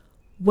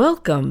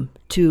Welcome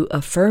to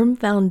A Firm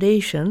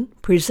Foundation,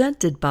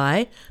 presented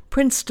by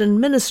Princeton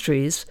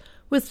Ministries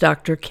with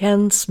Dr.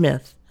 Ken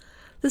Smith.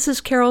 This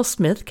is Carol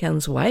Smith,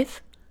 Ken's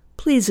wife.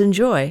 Please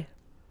enjoy.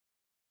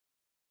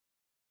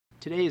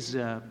 Today's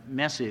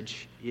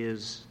message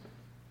is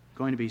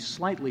going to be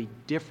slightly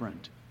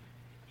different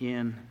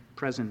in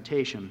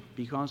presentation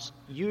because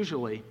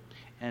usually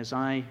as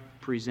I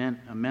present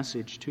a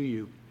message to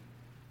you,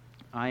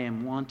 I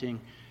am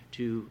wanting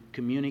to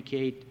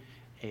communicate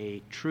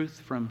a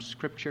truth from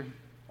Scripture,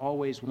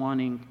 always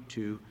wanting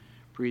to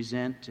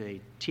present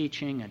a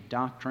teaching, a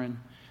doctrine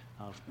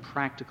of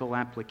practical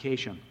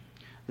application.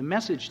 The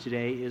message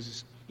today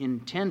is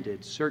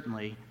intended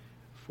certainly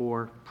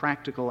for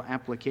practical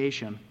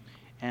application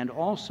and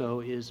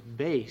also is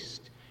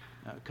based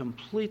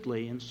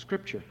completely in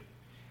Scripture.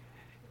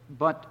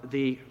 But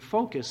the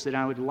focus that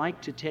I would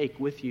like to take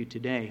with you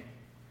today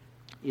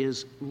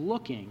is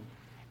looking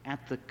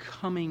at the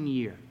coming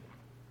year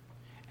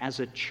as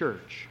a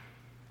church.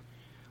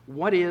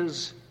 What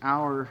is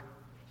our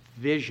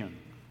vision,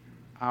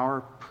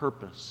 our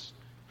purpose,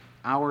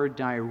 our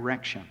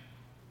direction?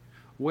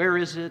 Where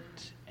is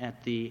it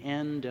at the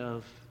end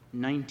of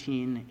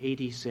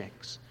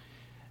 1986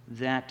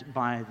 that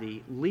by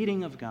the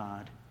leading of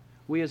God,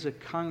 we as a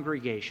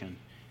congregation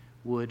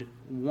would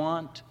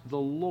want the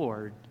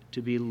Lord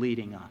to be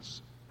leading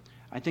us?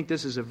 I think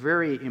this is a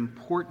very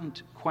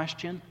important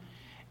question,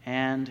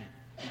 and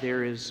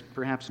there is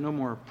perhaps no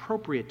more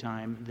appropriate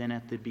time than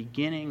at the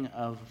beginning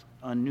of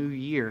a new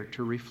year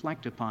to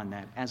reflect upon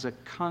that as a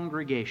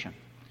congregation.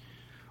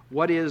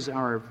 What is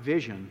our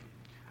vision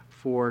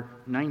for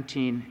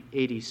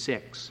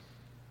 1986?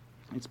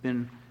 It's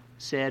been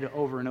said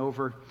over and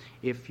over,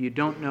 if you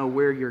don't know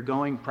where you're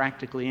going,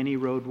 practically any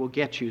road will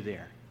get you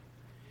there.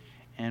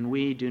 And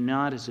we do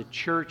not, as a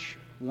church,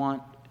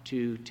 want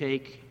to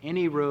take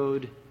any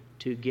road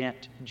to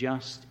get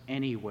just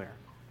anywhere.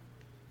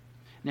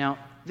 Now,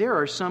 there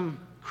are some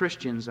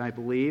Christians, I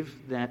believe,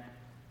 that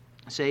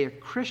say a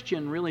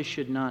Christian really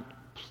should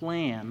not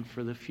plan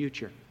for the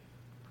future.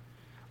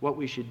 What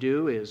we should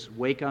do is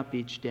wake up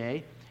each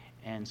day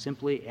and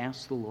simply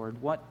ask the Lord,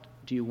 what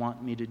do you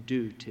want me to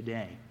do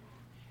today?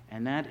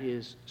 And that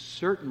is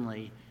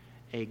certainly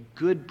a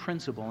good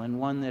principle and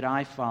one that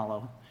I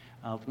follow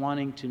of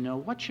wanting to know,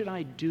 what should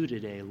I do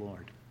today,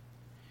 Lord?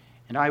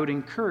 And I would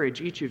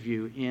encourage each of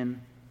you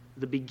in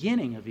the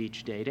beginning of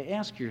each day to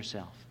ask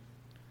yourself,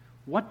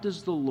 what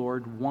does the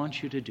Lord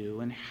want you to do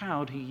and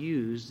how to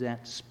use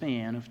that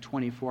span of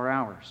 24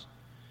 hours?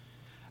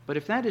 But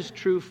if that is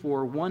true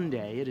for one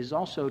day, it is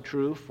also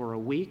true for a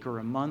week or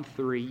a month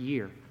or a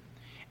year.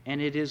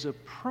 And it is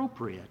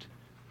appropriate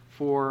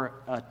for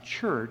a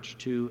church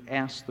to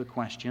ask the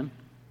question,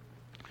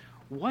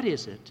 what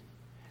is it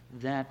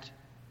that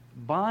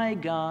by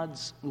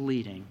God's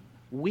leading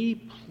we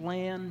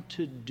plan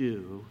to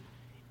do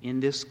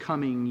in this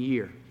coming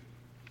year?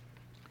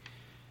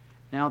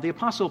 Now, the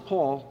Apostle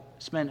Paul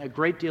spent a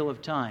great deal of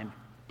time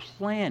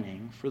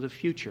planning for the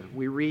future.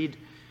 We read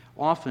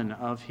often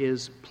of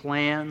his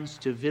plans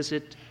to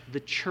visit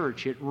the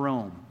church at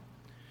Rome.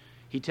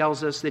 He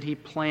tells us that he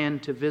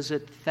planned to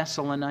visit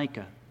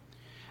Thessalonica,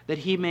 that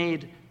he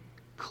made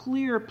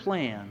clear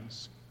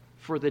plans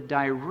for the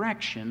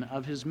direction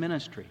of his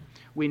ministry.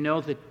 We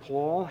know that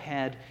Paul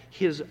had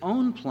his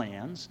own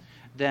plans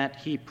that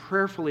he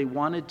prayerfully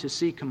wanted to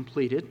see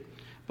completed,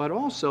 but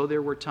also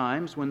there were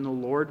times when the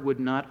Lord would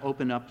not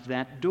open up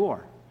that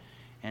door.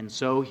 And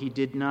so he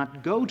did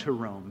not go to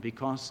Rome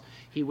because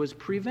he was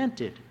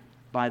prevented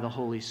by the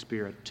Holy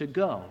Spirit to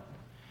go.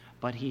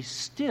 But he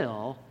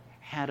still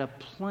had a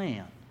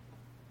plan.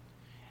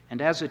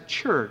 And as a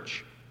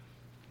church,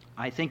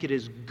 I think it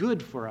is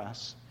good for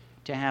us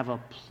to have a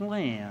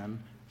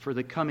plan for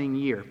the coming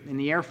year. In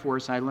the Air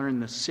Force, I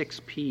learned the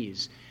 6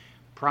 P's.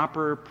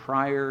 Proper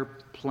prior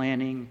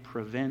planning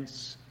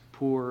prevents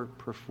poor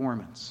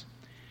performance.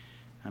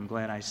 I'm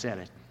glad I said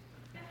it.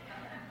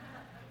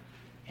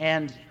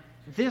 And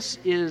this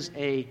is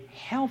a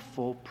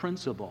helpful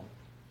principle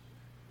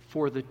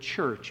for the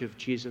Church of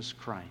Jesus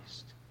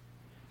Christ,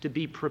 to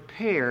be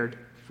prepared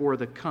for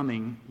the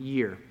coming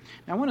year.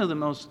 Now, one of the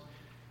most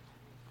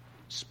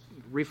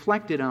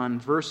reflected on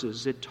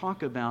verses that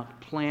talk about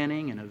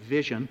planning and a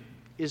vision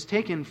is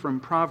taken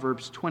from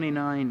Proverbs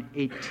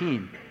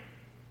 29:18.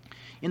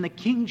 In the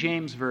King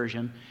James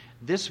Version,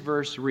 this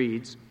verse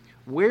reads,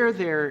 "Where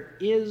there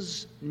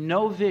is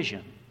no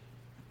vision,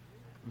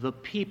 the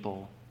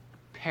people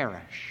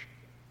perish."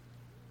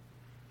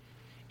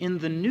 In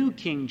the New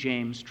King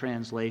James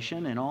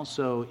translation and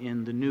also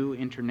in the New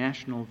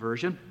International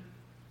Version,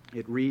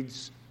 it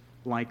reads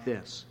like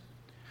this: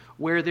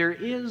 "Where there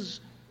is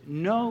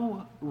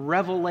no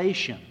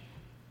revelation,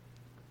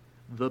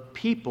 the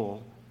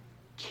people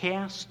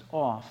cast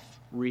off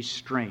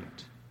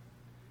restraint,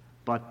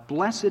 but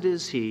blessed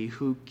is he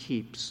who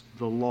keeps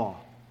the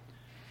law."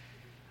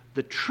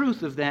 The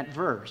truth of that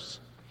verse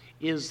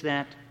is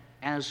that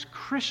as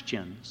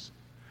Christians,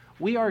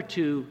 we are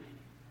to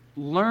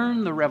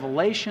learn the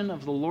revelation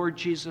of the Lord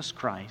Jesus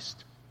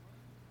Christ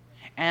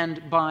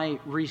And by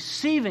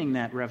receiving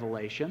that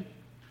revelation,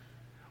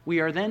 we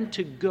are then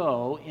to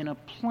go in a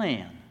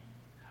plan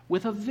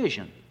with a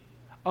vision,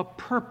 a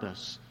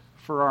purpose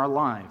for our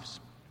lives.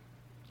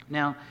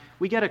 Now,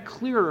 we get a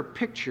clearer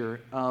picture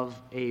of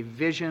a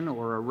vision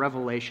or a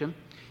revelation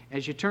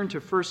as you turn to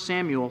 1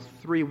 Samuel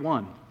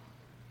 3:1.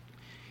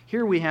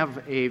 Here we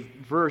have a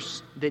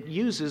verse that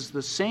uses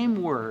the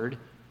same word,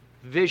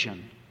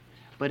 vision,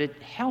 but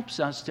it helps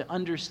us to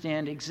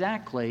understand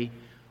exactly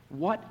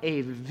what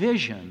a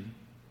vision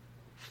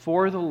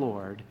for the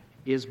Lord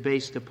is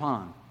based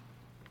upon.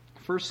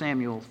 1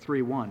 Samuel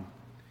 3:1.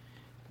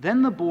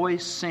 Then the boy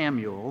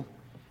Samuel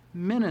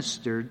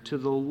ministered to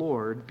the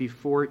Lord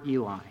before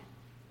Eli,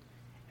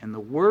 and the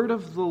word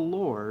of the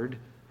Lord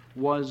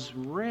was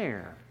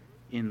rare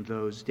in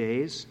those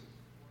days.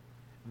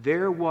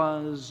 There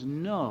was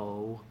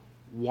no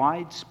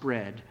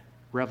widespread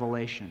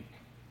revelation.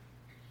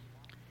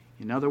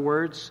 In other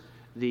words,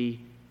 the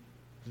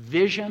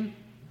vision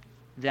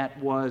that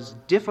was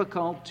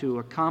difficult to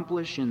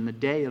accomplish in the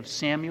day of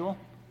Samuel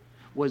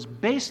was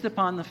based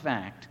upon the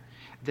fact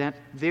that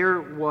there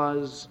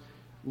was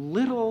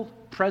little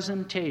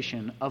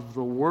presentation of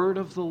the word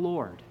of the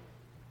Lord.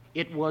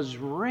 It was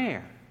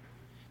rare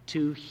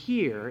to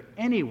hear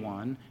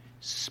anyone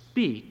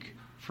speak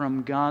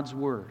from God's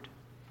word,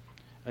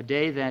 a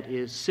day that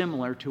is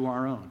similar to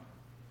our own.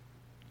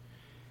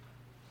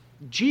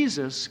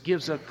 Jesus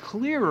gives a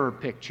clearer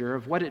picture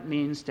of what it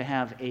means to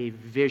have a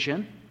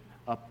vision,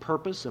 a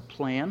purpose, a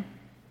plan,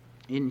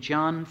 in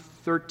John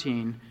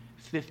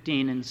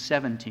 13:15 and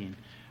 17,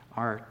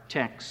 our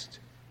text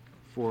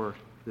for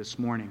this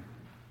morning.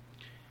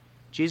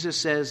 Jesus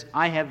says,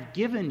 "I have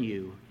given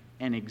you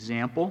an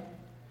example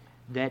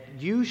that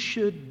you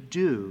should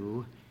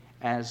do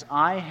as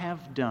I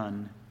have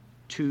done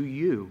to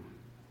you.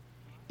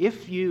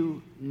 If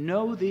you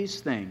know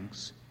these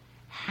things,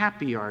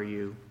 happy are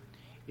you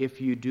if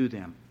you do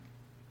them."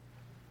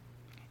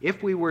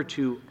 If we were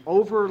to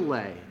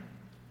overlay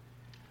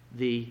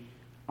the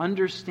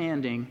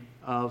understanding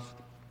of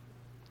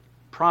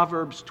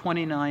Proverbs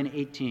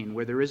 29:18,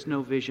 where there is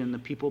no vision, the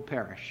people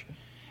perish,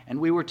 and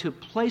we were to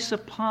place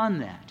upon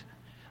that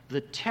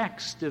the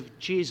text of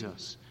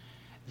Jesus,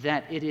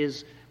 that it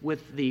is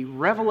with the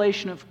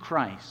revelation of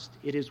Christ,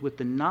 it is with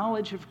the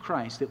knowledge of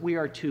Christ that we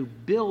are to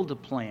build a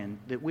plan,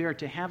 that we are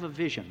to have a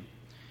vision.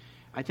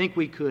 I think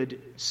we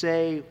could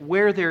say,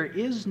 where there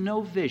is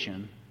no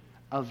vision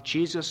of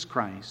Jesus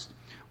Christ,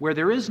 where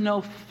there is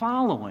no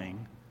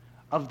following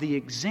of the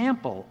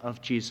example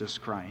of Jesus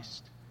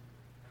Christ,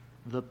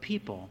 the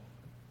people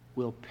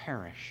will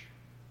perish.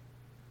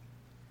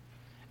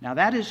 Now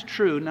that is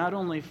true not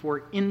only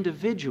for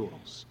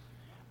individuals,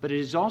 but it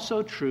is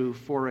also true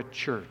for a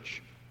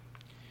church.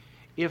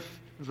 If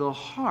the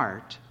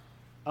heart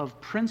of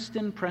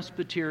Princeton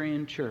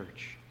Presbyterian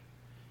Church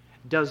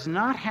does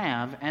not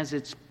have as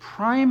its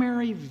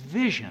primary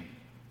vision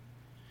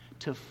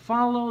to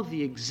follow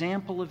the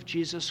example of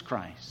Jesus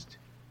Christ,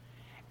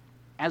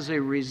 as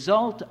a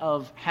result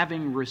of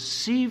having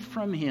received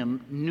from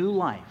Him new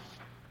life,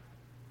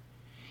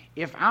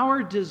 if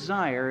our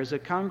desire as a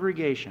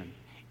congregation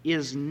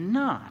is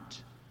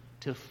not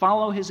to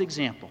follow His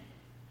example,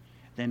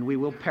 then we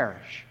will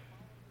perish.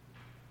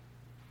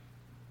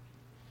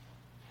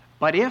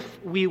 But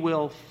if we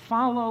will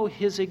follow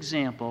His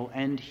example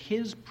and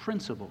His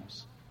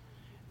principles,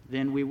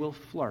 then we will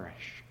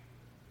flourish.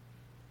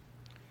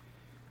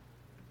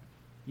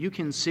 You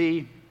can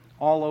see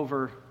all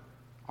over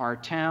our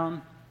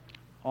town,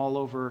 all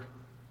over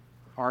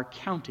our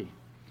county,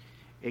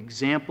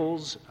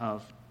 examples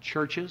of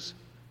churches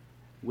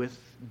with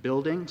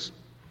buildings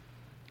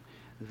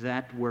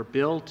that were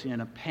built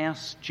in a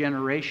past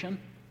generation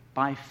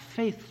by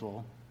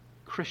faithful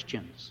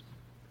Christians.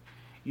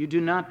 You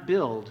do not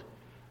build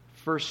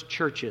first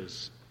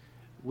churches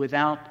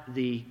without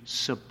the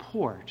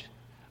support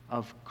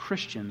of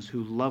Christians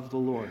who love the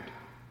Lord.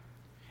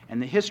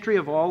 And the history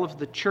of all of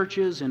the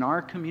churches in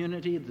our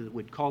community that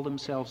would call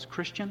themselves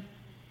Christian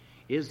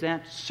is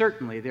that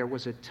certainly there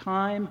was a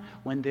time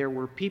when there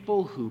were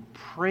people who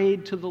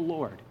prayed to the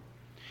Lord.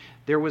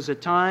 There was a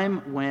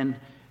time when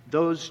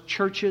those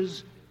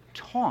churches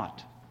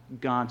taught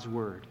God's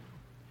word.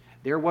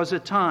 There was a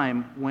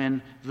time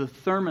when the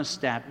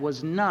thermostat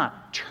was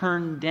not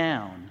turned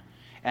down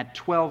at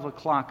 12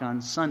 o'clock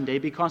on Sunday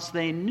because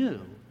they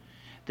knew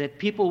that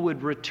people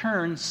would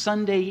return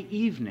Sunday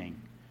evening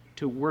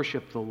to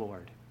worship the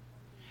Lord.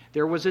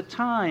 There was a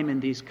time in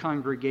these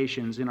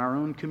congregations in our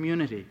own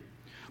community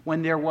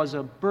when there was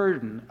a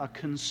burden, a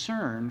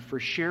concern for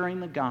sharing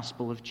the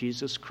gospel of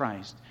Jesus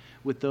Christ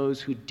with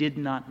those who did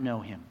not know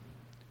Him.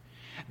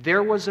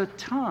 There was a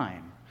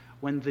time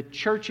when the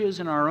churches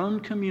in our own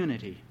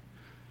community,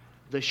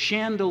 the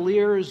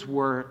chandeliers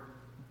were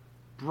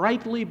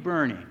brightly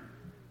burning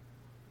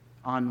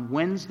on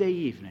Wednesday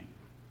evening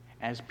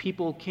as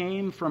people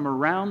came from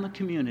around the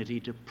community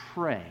to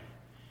pray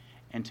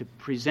and to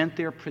present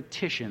their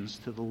petitions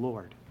to the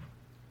Lord.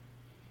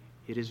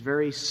 It is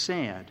very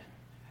sad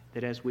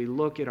that as we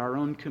look at our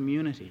own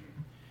community,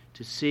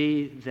 to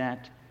see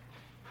that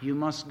you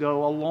must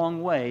go a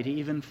long way to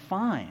even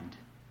find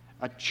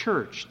a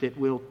church that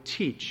will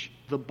teach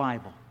the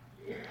Bible.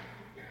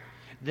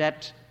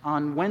 That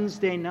on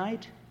Wednesday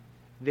night,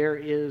 there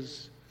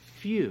is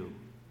few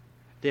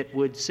that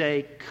would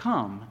say,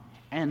 "Come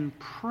and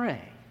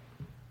pray."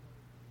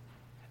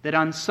 That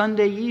on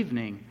Sunday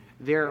evening,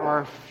 there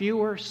are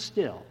fewer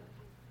still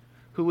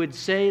who would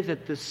say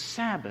that the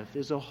Sabbath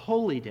is a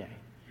holy day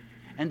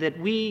and that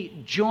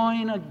we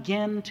join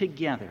again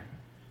together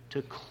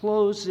to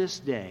close this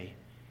day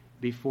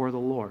before the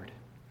Lord.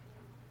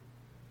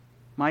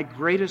 My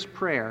greatest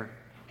prayer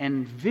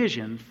and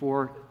vision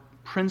for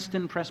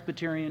Princeton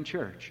Presbyterian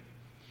Church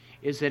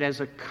is that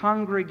as a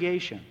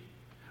congregation,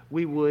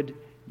 we would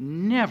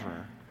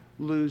never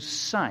lose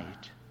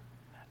sight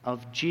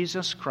of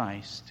Jesus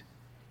Christ,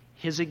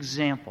 His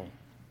example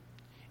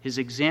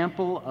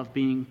of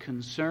being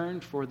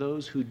concerned for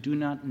those who do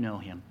not know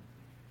Him,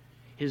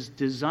 His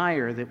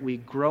desire that we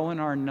grow in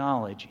our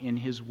knowledge in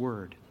His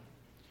Word,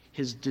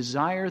 His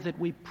desire that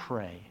we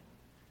pray.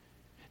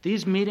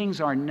 These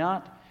meetings are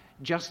not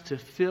just to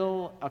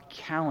fill a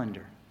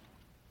calendar.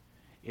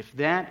 If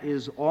that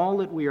is all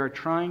that we are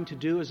trying to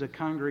do as a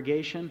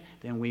congregation,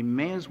 then we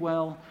may as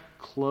well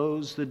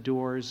close the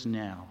doors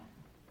now.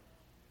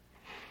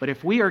 But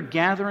if we are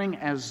gathering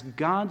as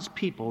God's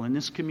people in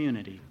this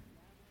community,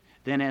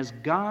 then as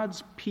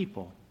God's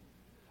people,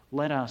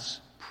 let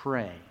us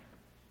pray.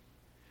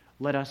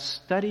 Let us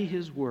study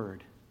His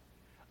Word.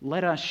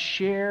 Let us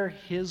share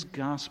His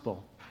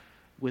gospel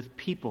with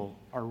people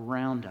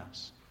around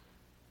us.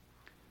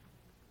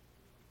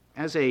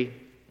 As a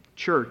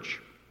church,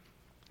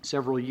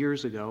 several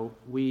years ago,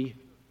 we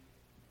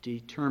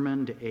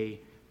determined a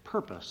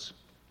purpose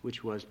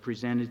which was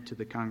presented to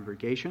the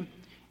congregation,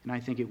 and I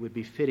think it would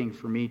be fitting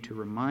for me to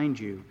remind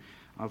you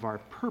of our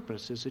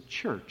purpose as a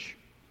church.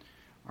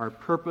 Our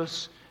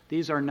purpose,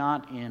 these are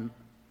not in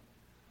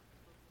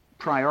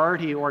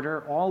priority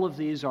order. All of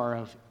these are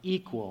of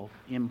equal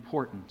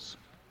importance.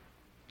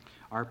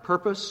 Our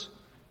purpose,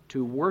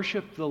 to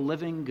worship the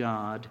living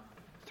God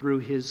through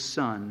His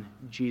Son,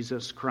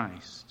 Jesus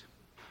Christ.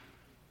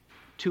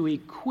 To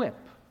equip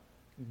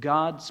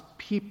God's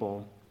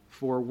people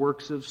for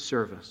works of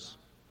service.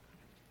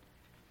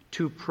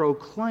 To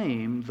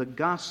proclaim the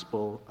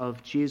gospel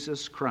of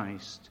Jesus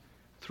Christ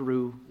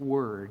through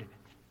word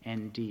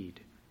and deed.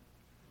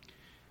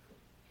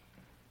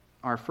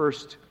 Our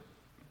first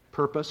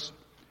purpose,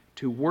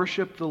 to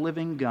worship the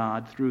living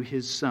God through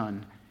His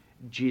Son,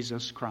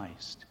 Jesus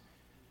Christ.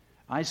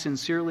 I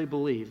sincerely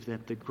believe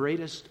that the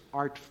greatest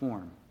art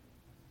form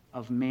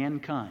of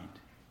mankind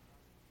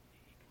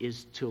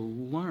is to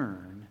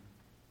learn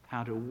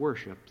how to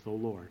worship the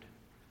Lord.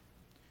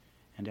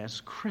 And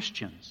as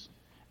Christians,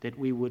 that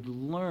we would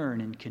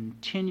learn and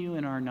continue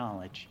in our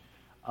knowledge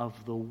of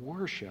the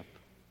worship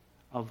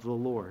of the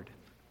Lord.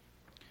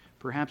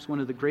 Perhaps one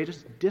of the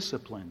greatest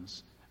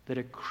disciplines that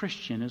a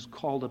Christian is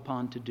called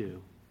upon to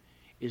do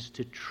is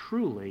to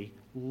truly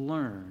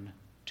learn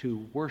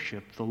to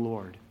worship the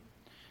Lord,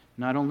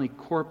 not only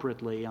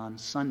corporately on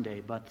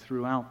Sunday, but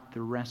throughout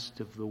the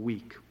rest of the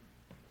week.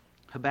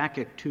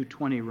 Habakkuk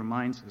 2:20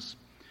 reminds us,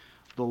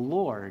 "The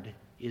Lord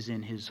is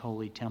in His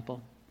holy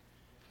temple.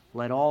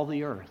 Let all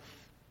the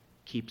earth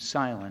keep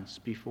silence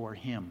before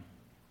Him."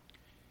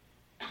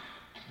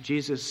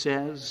 Jesus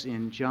says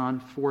in John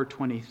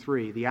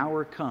 4:23, "The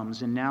hour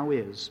comes, and now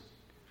is,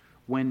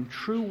 when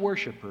true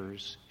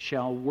worshipers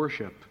shall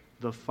worship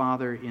the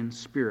Father in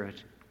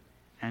spirit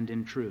and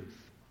in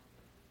truth."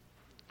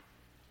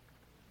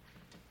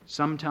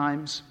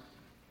 Sometimes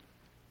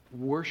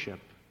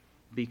worship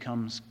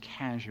becomes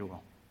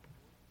casual.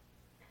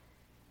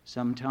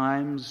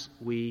 Sometimes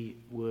we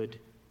would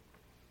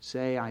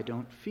say, "I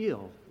don't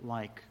feel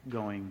like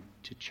going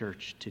to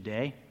church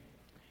today.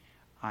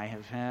 I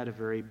have had a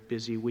very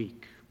busy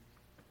week.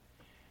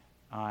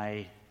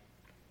 I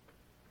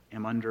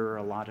am under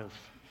a lot of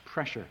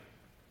pressure.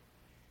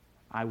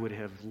 I would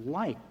have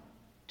liked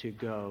to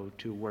go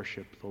to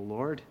worship the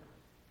Lord,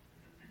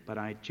 but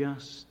I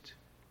just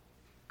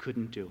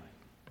couldn't do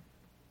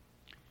it."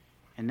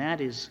 And that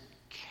is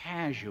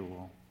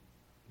casual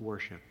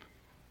worship.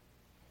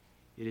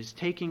 It is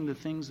taking the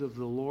things of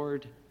the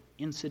Lord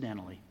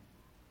incidentally.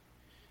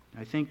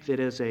 I think that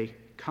as a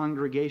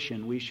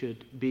congregation we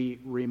should be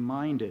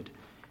reminded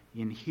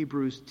in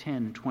Hebrews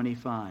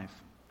 10:25,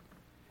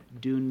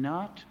 "Do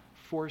not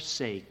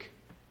forsake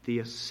the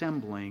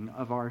assembling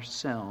of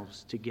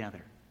ourselves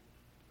together."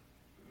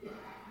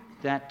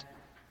 That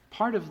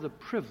part of the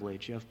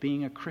privilege of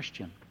being a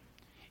Christian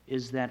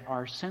is that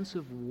our sense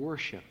of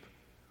worship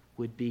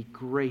would be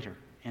greater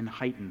and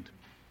heightened.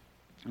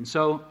 And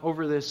so,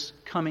 over this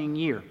coming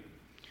year,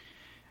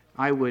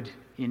 I would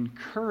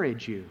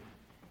encourage you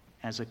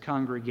as a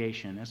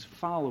congregation, as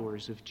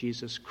followers of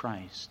Jesus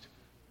Christ,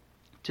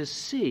 to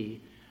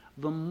see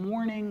the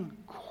morning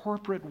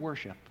corporate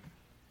worship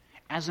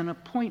as an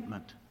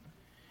appointment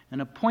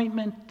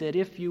that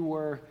if you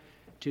were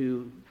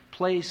to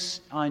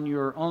place on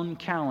your own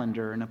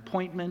calendar an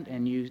appointment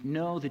and you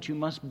know that you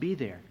must be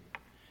there,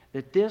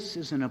 that this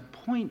is an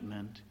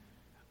appointment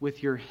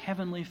with your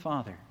Heavenly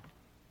Father.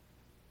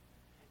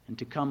 And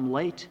to come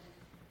late,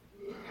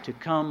 to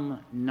come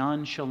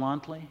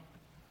nonchalantly,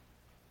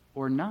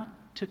 or not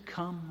to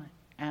come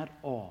at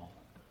all,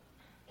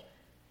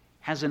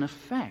 has an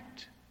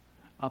effect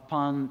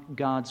upon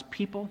God's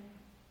people,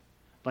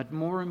 but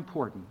more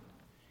important,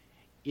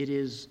 it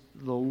is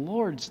the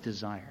Lord's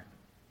desire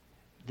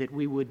that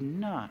we would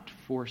not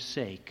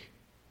forsake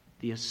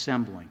the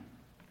assembling.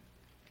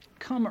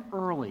 Come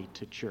early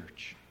to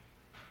church.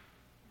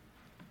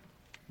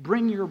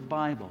 Bring your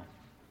Bible.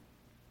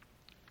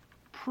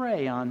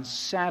 Pray on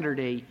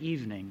Saturday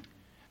evening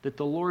that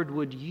the Lord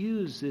would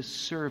use this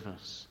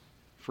service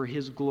for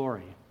His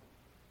glory.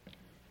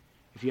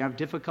 If you have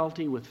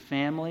difficulty with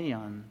family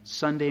on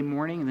Sunday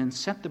morning, then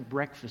set the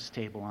breakfast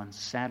table on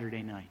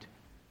Saturday night.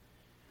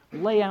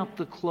 Lay out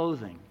the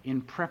clothing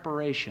in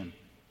preparation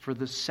for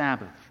the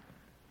Sabbath.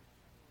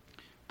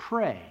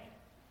 Pray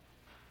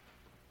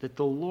that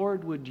the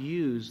Lord would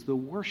use the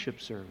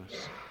worship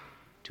service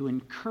to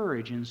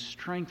encourage and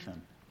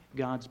strengthen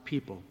God's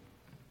people.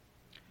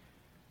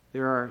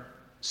 There are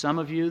some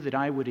of you that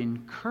I would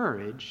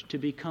encourage to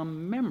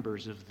become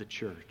members of the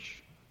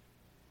church.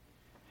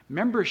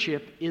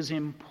 Membership is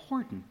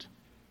important.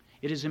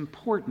 It is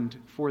important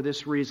for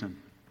this reason.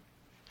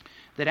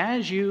 That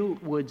as you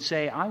would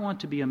say, I want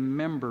to be a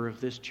member of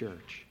this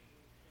church,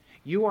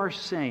 you are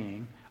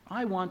saying,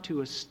 I want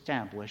to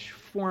establish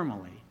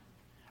formally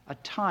a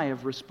tie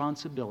of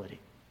responsibility.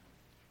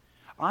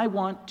 I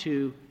want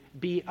to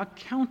be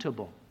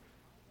accountable.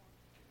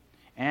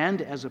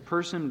 And as a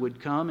person would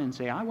come and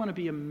say, I want to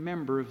be a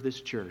member of this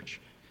church,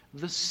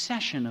 the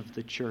session of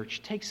the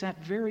church takes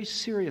that very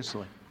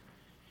seriously.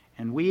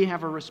 And we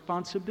have a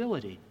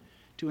responsibility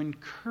to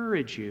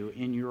encourage you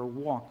in your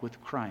walk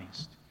with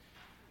Christ.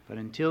 But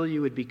until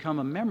you would become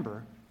a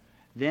member,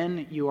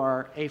 then you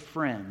are a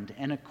friend,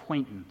 an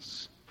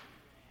acquaintance.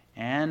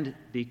 And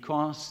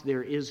because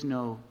there is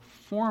no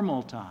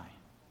formal tie,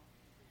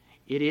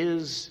 it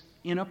is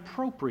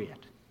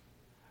inappropriate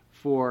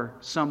for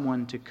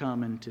someone to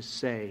come and to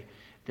say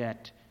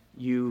that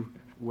you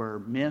were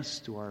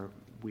missed or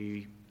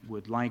we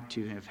would like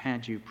to have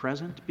had you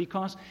present,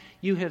 because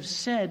you have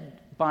said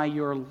by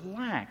your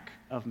lack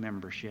of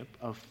membership,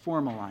 of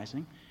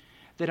formalizing,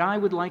 that I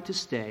would like to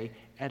stay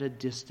at a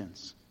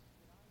distance.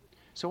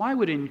 So I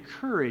would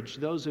encourage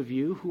those of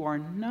you who are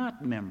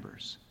not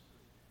members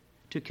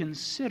to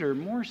consider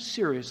more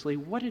seriously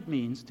what it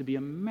means to be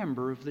a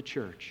member of the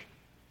church.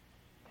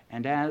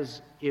 And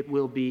as it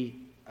will be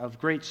of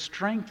great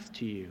strength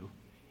to you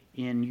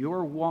in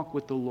your walk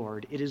with the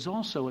Lord, it is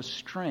also a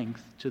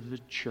strength to the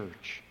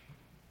church.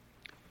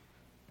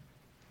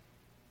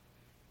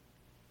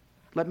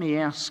 Let me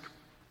ask,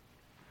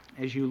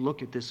 as you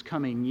look at this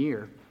coming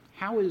year,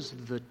 how is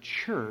the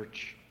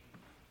church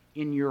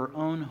in your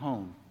own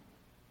home?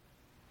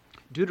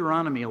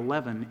 Deuteronomy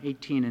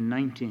 11:18 and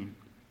 19.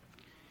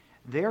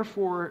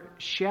 Therefore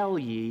shall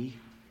ye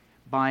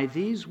by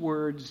these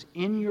words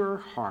in your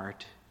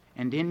heart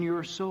and in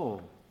your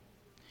soul,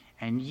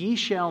 and ye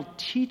shall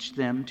teach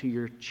them to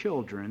your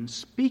children,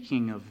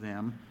 speaking of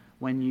them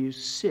when you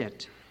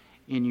sit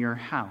in your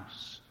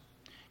house.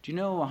 Do you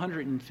know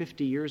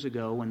 150 years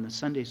ago when the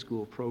Sunday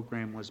school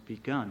program was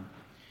begun,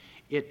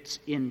 its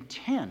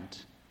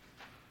intent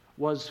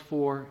was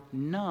for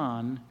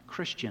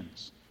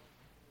non-Christians.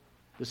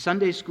 The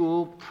Sunday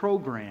school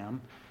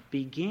program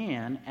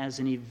began as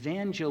an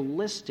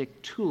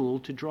evangelistic tool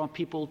to draw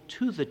people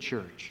to the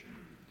church.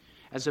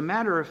 As a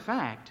matter of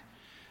fact,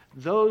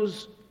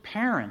 those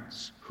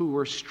parents who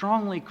were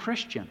strongly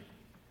Christian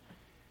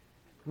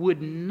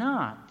would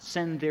not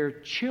send their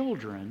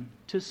children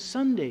to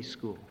Sunday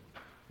school.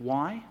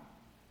 Why?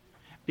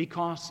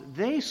 Because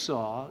they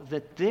saw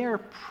that their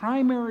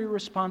primary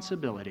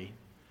responsibility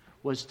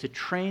was to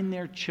train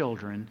their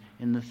children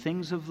in the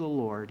things of the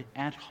Lord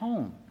at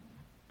home.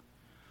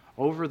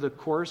 Over the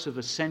course of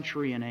a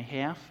century and a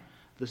half,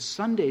 the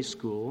Sunday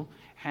school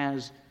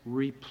has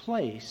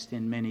replaced,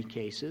 in many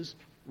cases,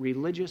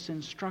 religious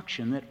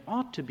instruction that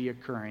ought to be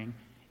occurring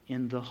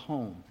in the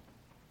home.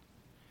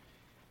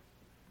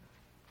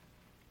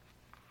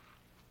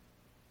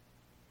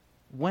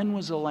 When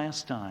was the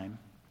last time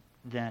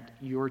that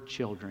your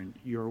children,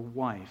 your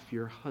wife,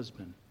 your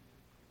husband,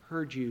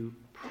 heard you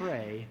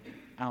pray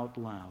out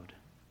loud?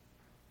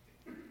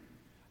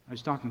 I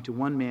was talking to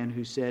one man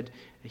who said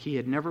he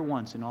had never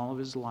once in all of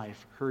his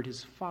life heard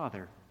his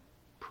father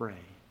pray.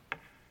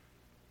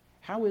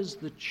 How is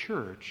the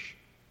church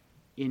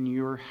in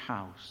your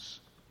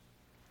house?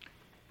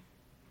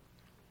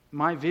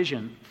 My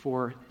vision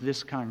for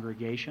this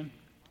congregation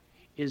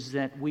is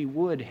that we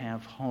would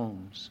have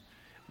homes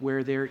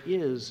where there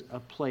is a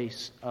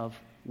place of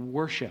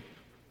worship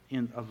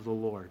of the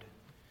Lord.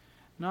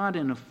 Not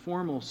in a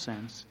formal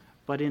sense,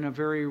 but in a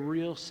very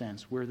real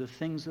sense, where the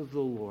things of the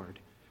Lord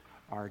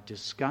are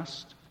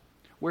discussed,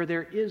 where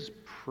there is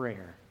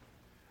prayer,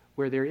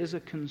 where there is a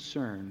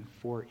concern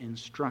for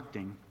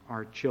instructing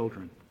our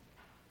children.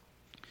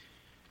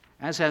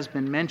 As has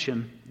been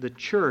mentioned, the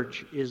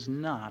church is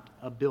not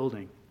a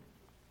building.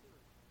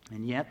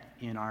 And yet,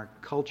 in our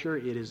culture,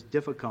 it is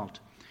difficult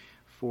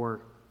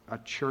for a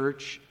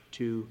church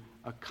to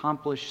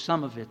accomplish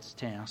some of its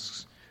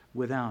tasks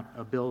without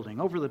a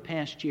building. Over the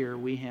past year,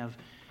 we have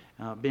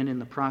been in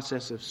the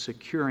process of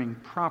securing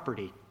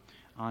property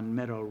on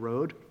Meadow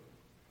Road,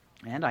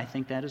 and I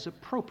think that is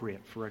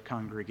appropriate for a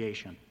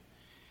congregation.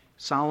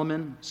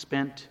 Solomon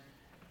spent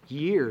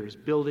years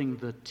building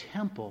the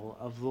temple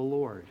of the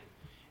Lord,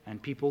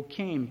 and people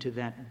came to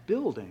that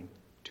building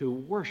to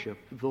worship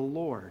the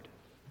Lord.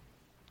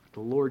 The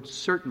Lord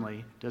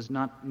certainly does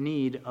not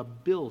need a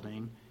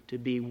building to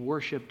be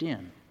worshiped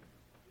in.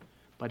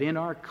 But in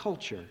our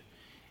culture,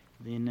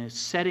 in the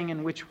setting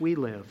in which we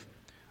live,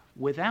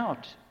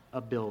 without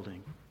a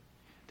building,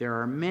 there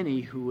are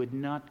many who would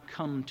not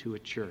come to a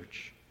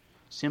church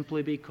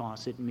simply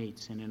because it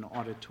meets in an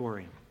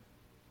auditorium.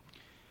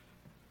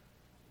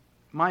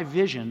 My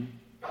vision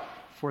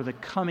for the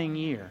coming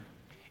year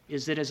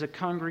is that as a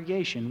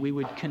congregation we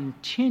would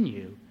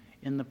continue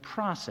in the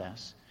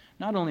process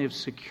not only of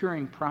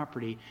securing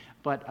property,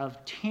 but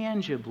of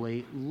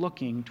tangibly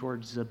looking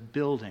towards the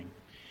building.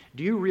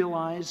 Do you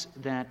realize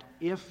that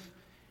if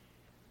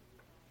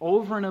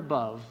over and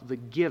above the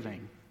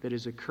giving that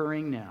is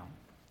occurring now,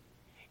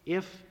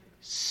 if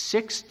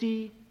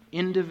 60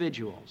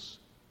 individuals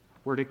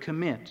were to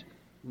commit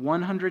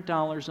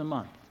 $100 a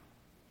month,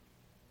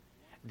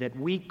 that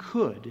we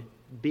could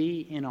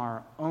be in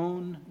our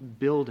own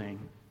building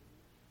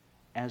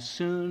as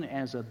soon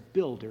as a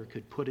builder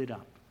could put it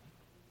up?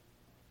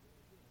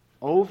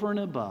 Over and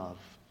above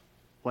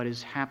what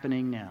is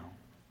happening now,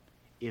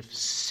 if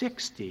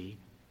 60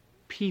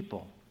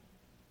 people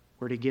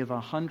were to give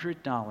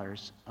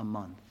 $100 a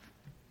month,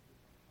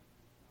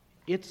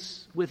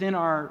 it's within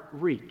our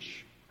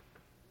reach.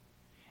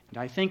 And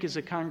I think as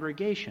a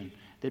congregation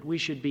that we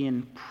should be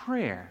in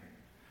prayer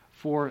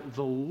for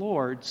the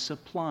Lord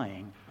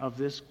supplying of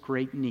this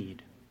great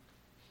need.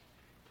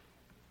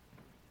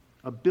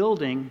 A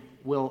building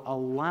will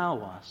allow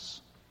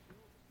us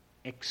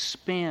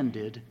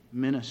expanded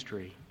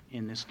ministry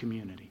in this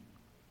community.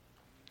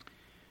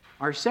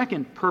 Our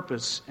second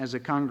purpose as a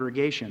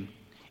congregation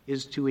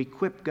is to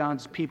equip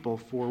God's people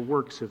for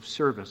works of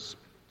service.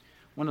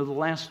 One of the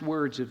last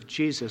words of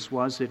Jesus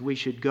was that we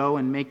should go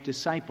and make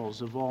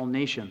disciples of all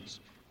nations.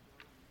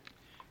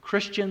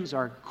 Christians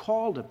are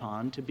called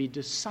upon to be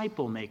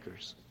disciple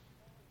makers.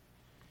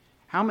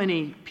 How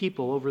many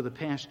people over the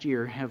past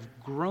year have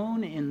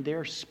grown in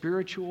their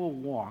spiritual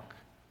walk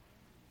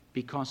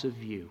because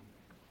of you?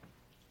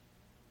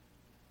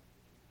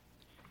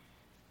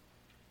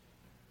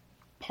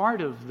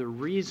 Part of the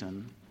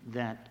reason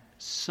that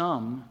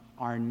some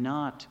are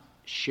not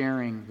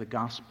sharing the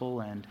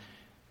gospel and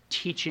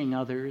teaching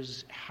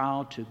others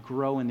how to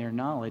grow in their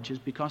knowledge is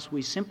because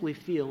we simply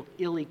feel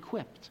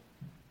ill-equipped.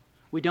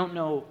 We don't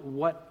know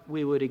what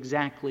we would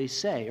exactly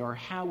say or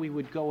how we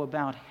would go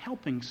about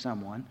helping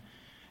someone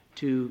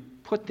to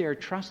put their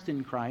trust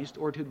in Christ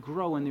or to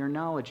grow in their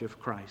knowledge of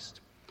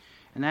Christ.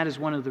 And that is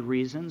one of the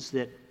reasons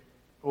that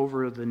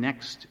over the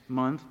next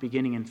month,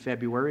 beginning in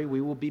February,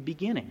 we will be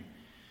beginning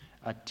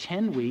a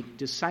 10-week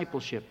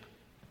discipleship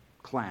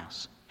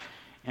class.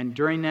 And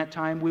during that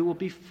time, we will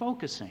be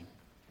focusing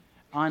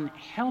on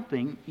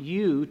helping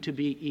you to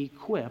be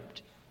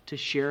equipped to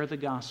share the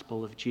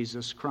gospel of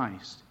Jesus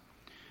Christ,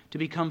 to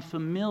become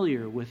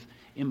familiar with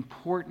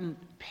important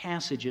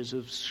passages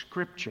of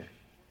Scripture,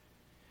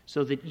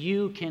 so that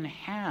you can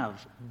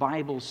have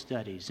Bible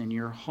studies in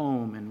your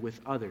home and with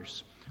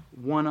others,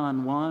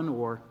 one-on-one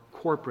or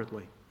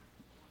corporately,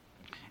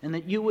 and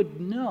that you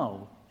would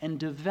know and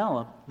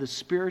develop the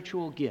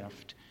spiritual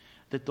gift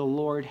that the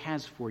Lord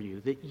has for you,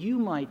 that you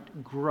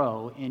might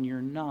grow in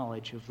your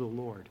knowledge of the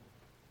Lord.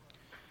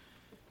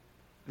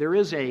 There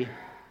is a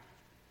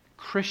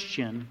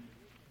Christian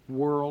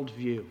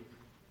worldview,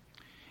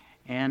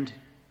 and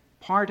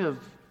part of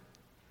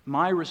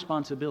my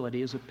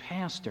responsibility as a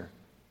pastor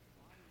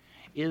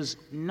is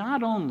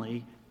not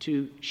only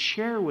to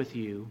share with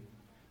you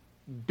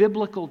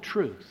biblical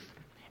truth,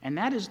 and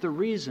that is the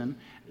reason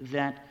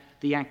that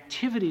the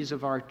activities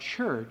of our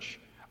church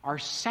are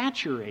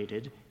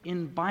saturated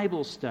in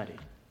Bible study.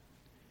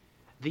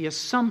 The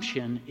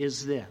assumption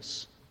is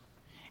this: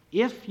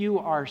 if you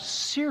are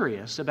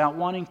serious about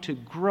wanting to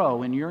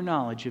grow in your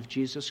knowledge of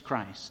Jesus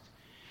Christ,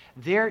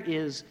 there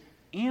is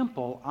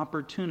ample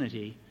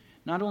opportunity,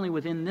 not only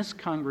within this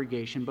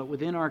congregation, but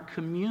within our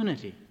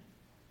community,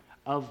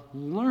 of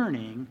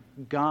learning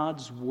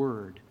God's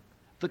Word,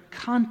 the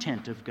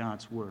content of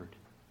God's Word.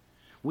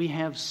 We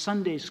have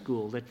Sunday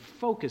school that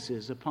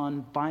focuses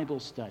upon Bible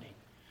study.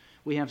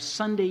 We have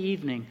Sunday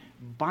evening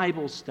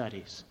Bible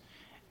studies.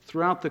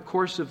 Throughout the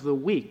course of the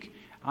week,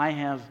 I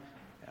have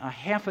a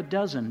half a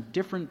dozen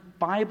different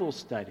Bible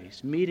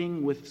studies,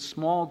 meeting with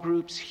small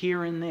groups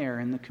here and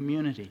there in the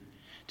community,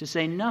 to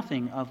say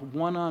nothing of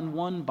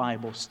one-on-one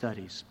Bible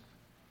studies.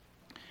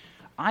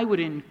 I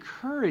would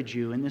encourage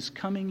you in this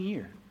coming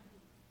year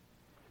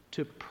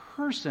to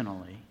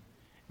personally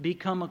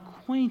become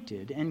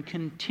acquainted and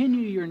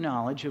continue your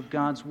knowledge of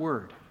God's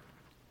Word.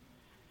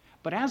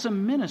 But as a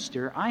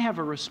minister, I have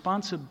a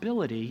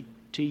responsibility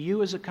to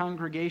you as a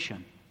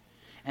congregation,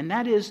 and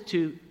that is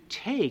to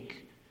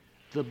take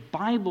the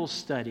Bible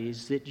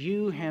studies that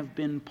you have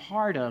been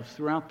part of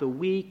throughout the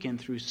week and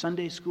through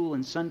Sunday school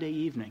and Sunday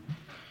evening,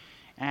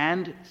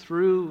 and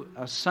through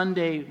a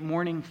Sunday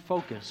morning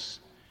focus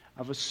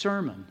of a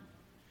sermon,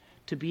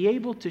 to be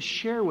able to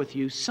share with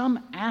you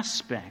some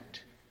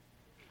aspect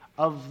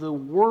of the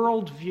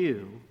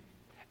worldview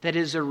that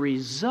is a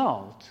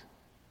result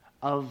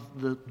of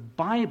the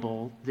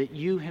Bible that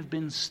you have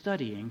been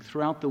studying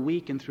throughout the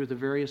week and through the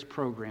various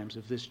programs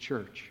of this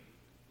church.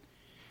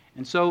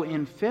 And so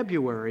in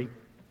February,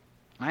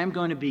 I am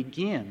going to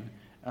begin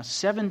a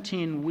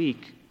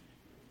 17-week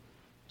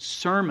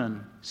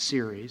sermon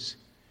series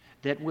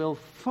that will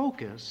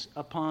focus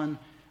upon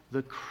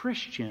the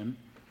Christian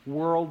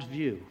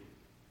worldview,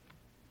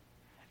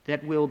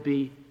 that will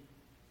be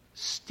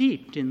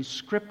steeped in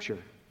Scripture.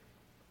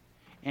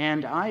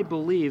 And I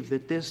believe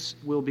that this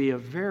will be a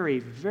very,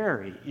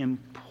 very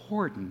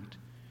important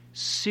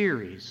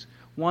series,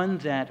 one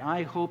that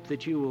I hope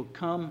that you will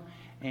come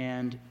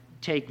and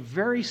take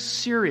very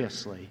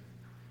seriously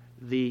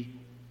the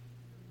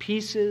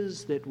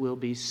pieces that will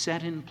be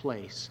set in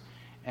place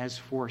as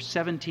for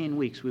 17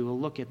 weeks we will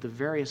look at the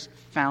various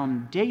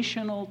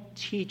foundational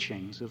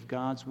teachings of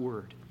God's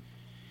Word.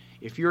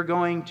 If you're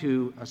going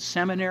to a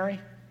seminary,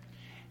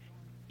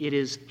 it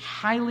is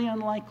highly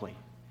unlikely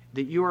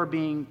that you are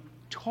being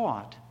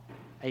taught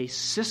a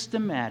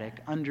systematic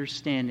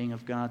understanding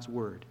of God's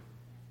Word.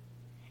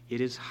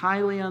 It is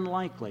highly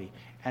unlikely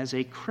as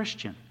a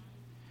Christian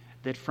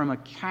that from a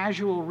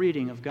casual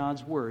reading of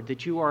God's Word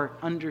that you are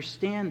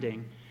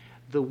understanding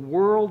the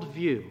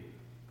worldview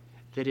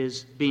that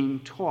is being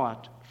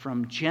taught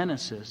from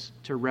Genesis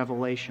to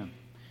Revelation.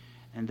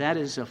 And that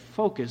is a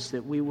focus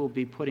that we will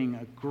be putting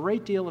a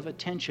great deal of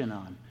attention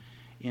on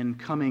in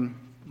coming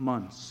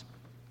months.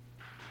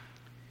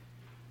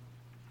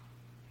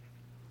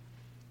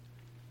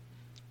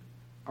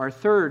 Our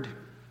third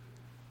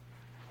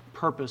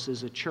purpose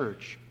as a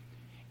church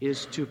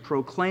is to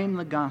proclaim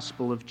the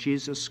gospel of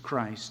Jesus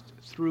Christ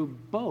through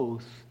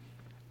both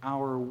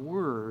our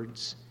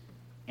words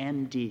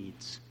and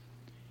deeds.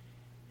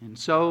 And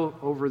so,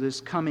 over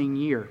this coming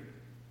year,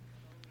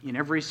 in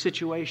every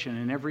situation,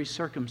 in every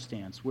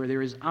circumstance where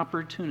there is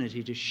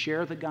opportunity to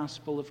share the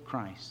gospel of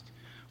Christ,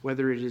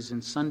 whether it is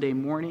in Sunday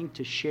morning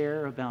to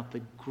share about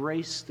the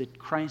grace that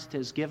Christ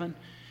has given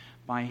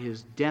by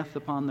his death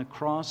upon the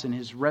cross and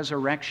his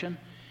resurrection,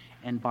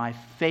 and by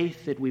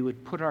faith that we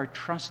would put our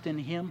trust in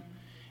him,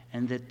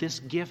 and that this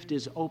gift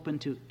is open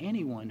to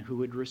anyone who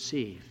would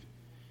receive.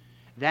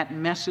 That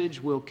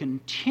message will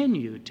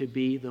continue to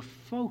be the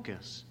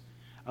focus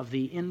of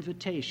the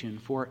invitation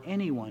for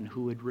anyone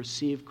who would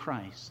receive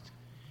Christ.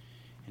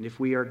 And if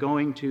we are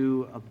going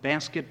to a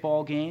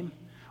basketball game,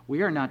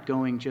 we are not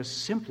going just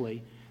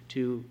simply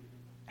to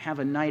have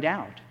a night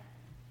out.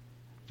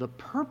 The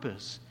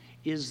purpose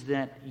is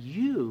that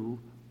you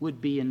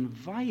would be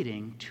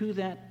inviting to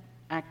that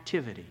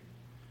activity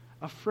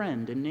a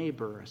friend, a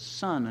neighbor, a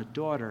son, a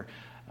daughter,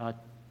 a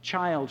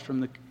child from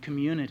the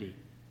community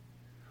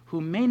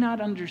who may not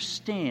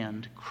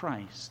understand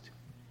Christ,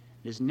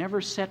 has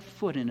never set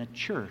foot in a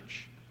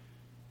church,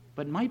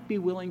 but might be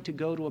willing to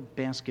go to a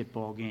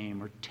basketball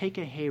game or take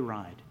a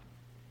hayride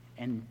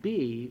and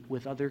be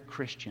with other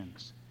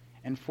Christians.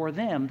 And for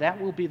them,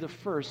 that will be the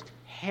first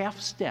half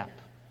step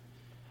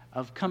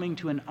of coming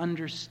to an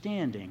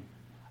understanding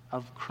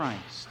of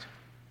Christ.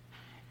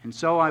 And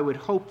so I would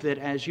hope that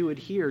as you would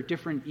hear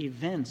different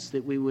events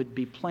that we would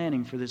be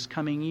planning for this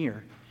coming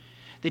year,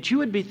 that you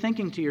would be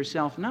thinking to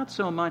yourself, not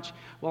so much,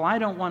 well, I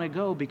don't want to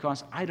go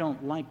because I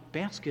don't like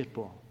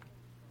basketball.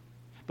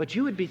 But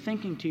you would be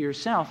thinking to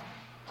yourself,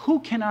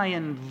 who can I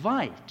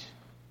invite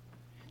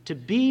to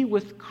be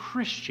with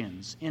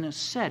Christians in a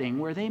setting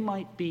where they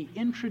might be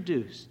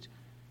introduced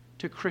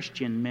to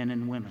Christian men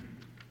and women?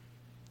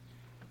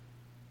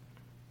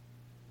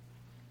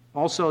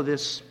 Also,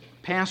 this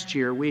past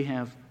year, we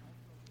have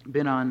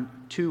been on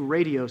 2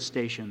 radio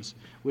stations,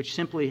 which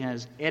simply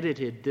has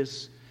edited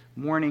this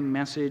morning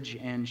message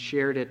and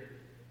shared it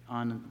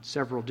on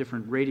several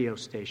different radio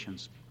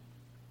stations.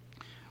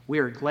 We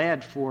are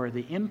glad for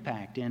the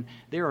impact, and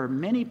there are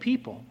many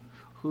people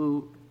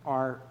who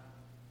are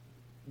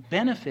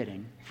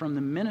benefiting from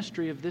the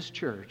ministry of this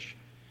church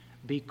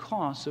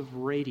because of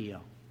radio.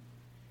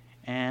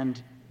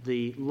 And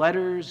the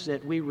letters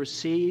that we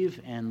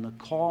receive and the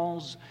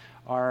calls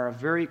are a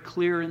very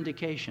clear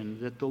indication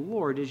that the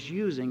Lord is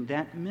using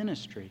that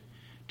ministry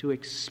to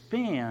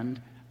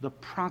expand the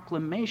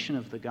proclamation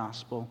of the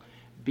gospel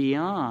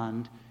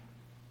beyond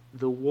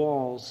the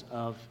walls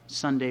of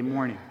Sunday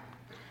morning.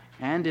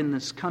 And in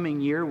this coming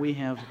year, we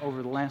have,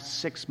 over the last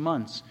 6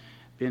 months,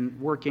 been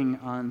working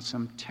on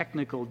some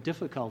technical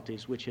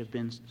difficulties which have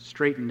been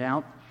straightened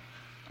out.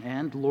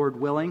 And, Lord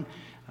willing,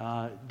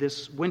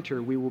 this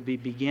winter we will be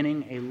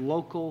beginning a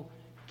local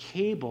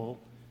cable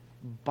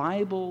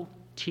Bible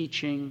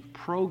teaching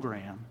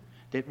program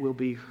that will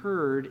be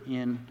heard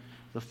in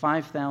the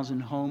 5,000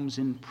 homes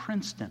in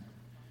Princeton.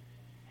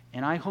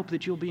 And I hope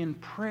that you'll be in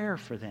prayer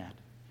for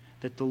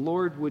that the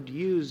Lord would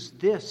use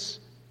this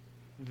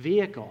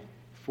vehicle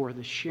for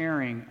the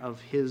sharing of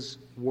His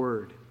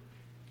Word.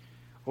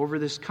 Over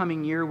this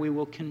coming year, we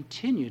will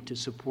continue to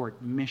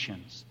support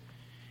missions.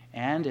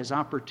 And as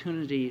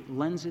opportunity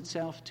lends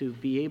itself to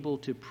be able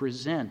to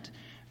present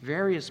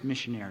various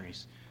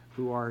missionaries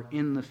who are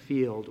in the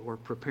field or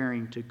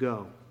preparing to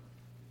go.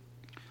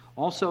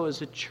 Also,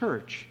 as a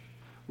church,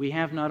 we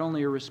have not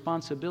only a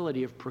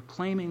responsibility of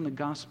proclaiming the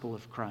gospel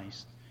of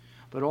Christ,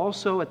 but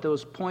also at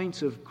those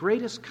points of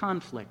greatest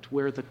conflict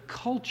where the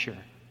culture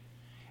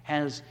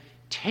has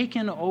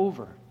taken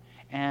over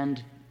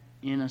and,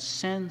 in a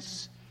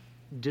sense,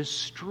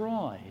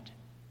 destroyed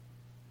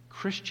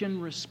Christian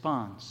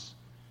response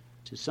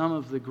to some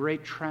of the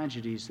great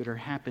tragedies that are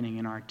happening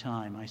in our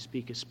time. I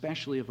speak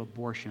especially of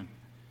abortion.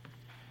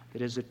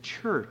 That as a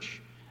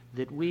church,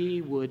 that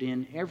we would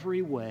in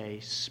every way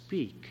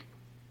speak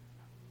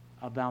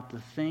about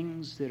the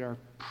things that are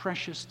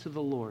precious to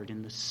the Lord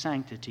in the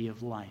sanctity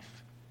of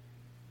life.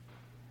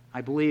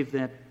 I believe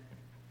that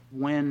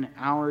when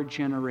our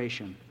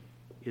generation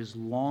is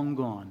long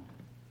gone,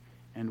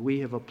 and we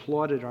have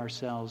applauded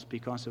ourselves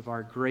because of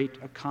our great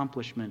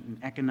accomplishment in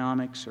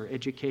economics or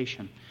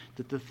education,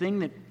 that the thing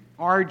that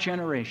our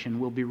generation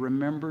will be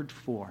remembered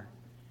for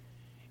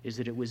is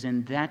that it was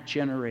in that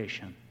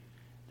generation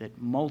that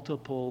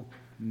multiple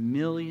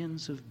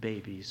millions of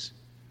babies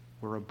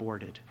were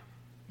aborted.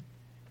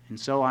 And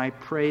so I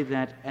pray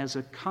that as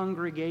a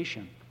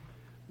congregation,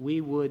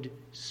 we would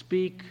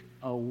speak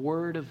a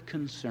word of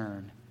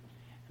concern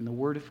and the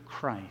word of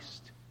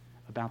Christ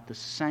about the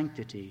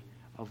sanctity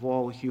of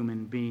all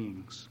human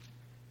beings.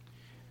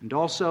 And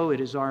also it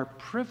is our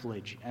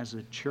privilege as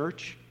a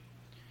church,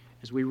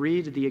 as we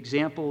read the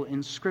example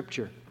in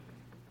Scripture,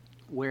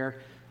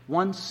 where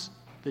once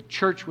the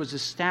church was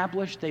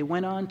established, they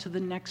went on to the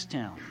next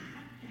town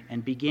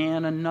and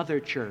began another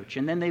church,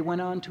 and then they went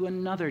on to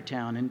another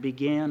town and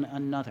began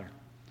another.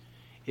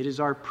 It is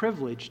our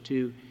privilege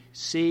to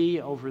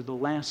see over the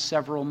last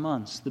several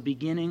months the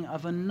beginning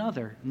of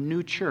another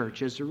new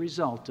church as a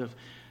result of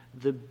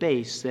the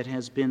base that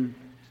has been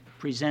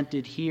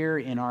presented here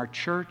in our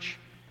church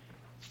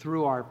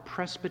through our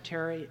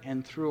presbytery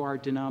and through our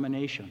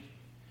denomination,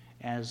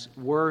 as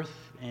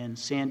Worth and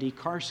Sandy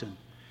Carson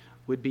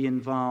would be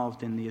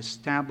involved in the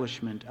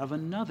establishment of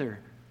another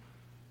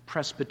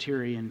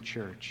Presbyterian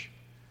church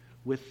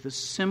with the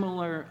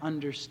similar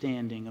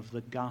understanding of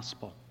the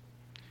gospel.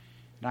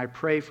 And I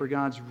pray for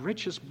God's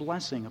richest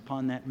blessing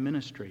upon that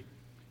ministry,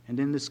 and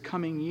in this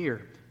coming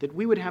year, that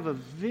we would have a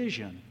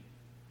vision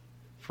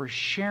for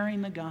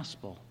sharing the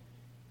gospel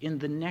in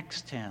the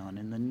next town,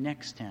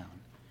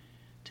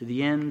 to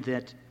the end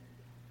that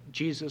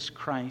Jesus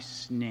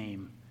Christ's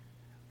name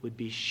would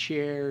be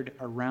shared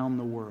around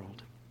the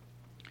world.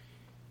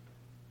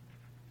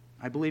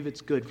 I believe it's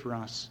good for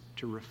us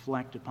to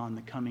reflect upon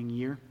the coming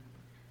year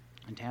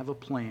and to have a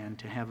plan,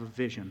 to have a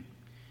vision,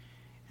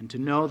 and to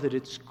know that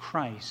it's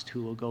Christ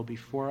who will go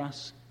before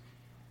us,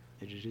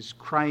 that it is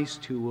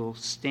Christ who will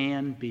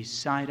stand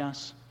beside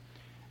us,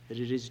 that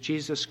it is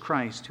Jesus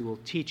Christ who will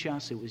teach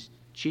us, it was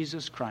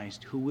Jesus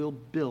Christ who will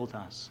build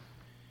us,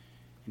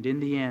 and in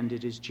the end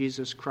it is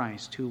Jesus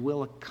Christ who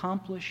will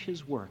accomplish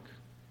His work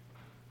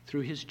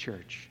through His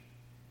church,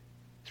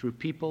 through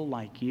people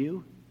like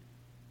you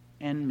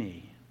and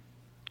me.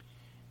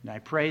 And I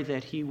pray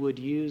that He would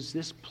use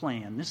this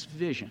plan, this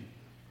vision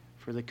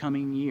for the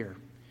coming year,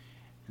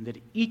 and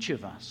that each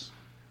of us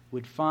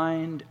would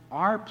find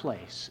our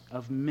place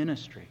of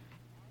ministry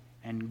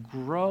and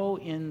grow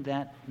in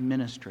that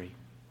ministry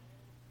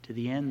to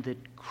the end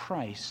that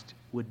Christ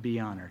would be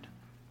honored.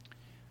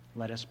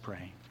 Let us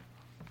pray.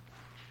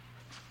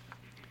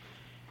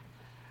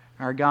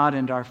 Our God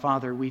and our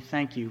Father, we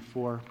thank You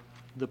for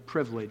the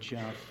privilege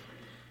of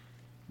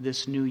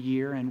this new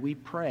year, and we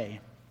pray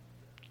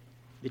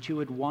that You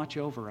would watch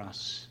over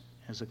us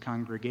as a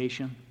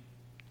congregation,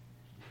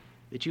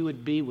 that You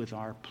would be with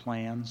our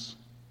plans,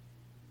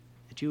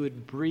 that You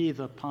would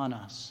breathe upon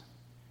us.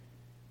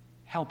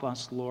 Help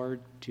us, Lord,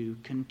 to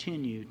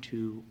continue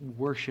to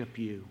worship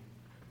You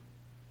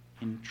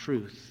in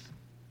truth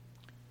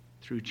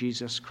through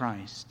Jesus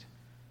Christ.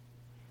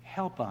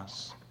 Help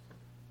us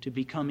to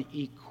become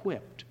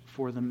equipped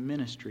for the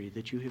ministry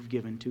that You have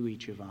given to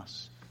each of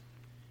us.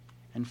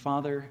 And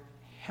Father,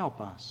 help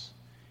us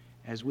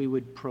as we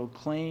would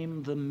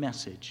proclaim the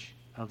message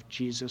of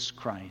Jesus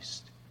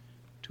Christ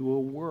to a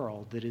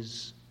world that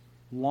is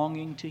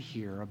longing to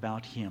hear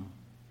about Him.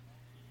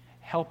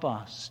 Help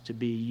us to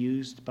be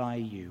used by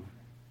You.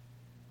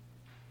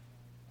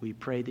 We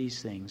pray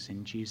these things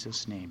in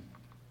Jesus' name.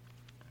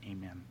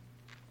 Amen.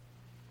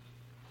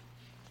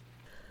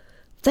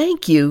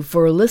 Thank you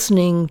for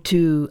listening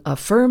to A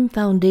Firm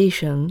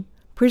Foundation,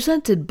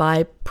 presented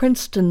by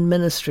Princeton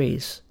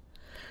Ministries.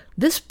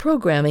 This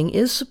programming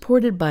is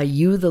supported by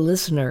you, the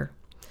listener.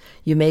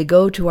 You may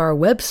go to our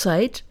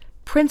website,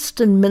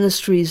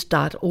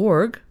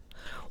 princetonministries.org,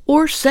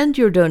 or send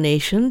your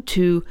donation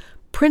to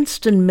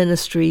Princeton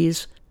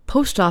Ministries,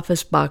 Post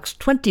Office Box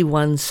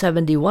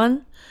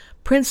 2171,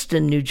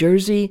 Princeton, New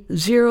Jersey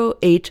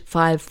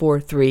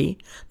 08543.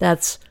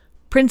 That's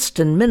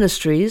Princeton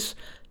Ministries,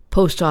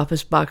 Post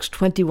Office Box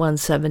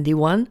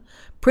 2171,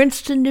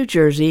 Princeton, New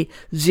Jersey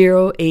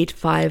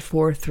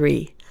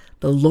 08543.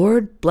 The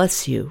Lord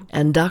bless you,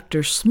 and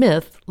Dr.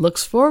 Smith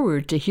looks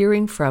forward to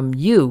hearing from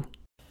you.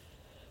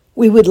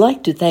 We would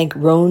like to thank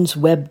Roan's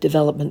Web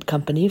Development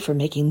Company for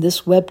making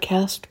this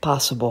webcast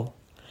possible.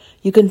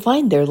 You can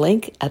find their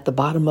link at the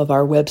bottom of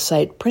our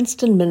website,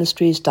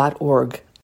 princetonministries.org.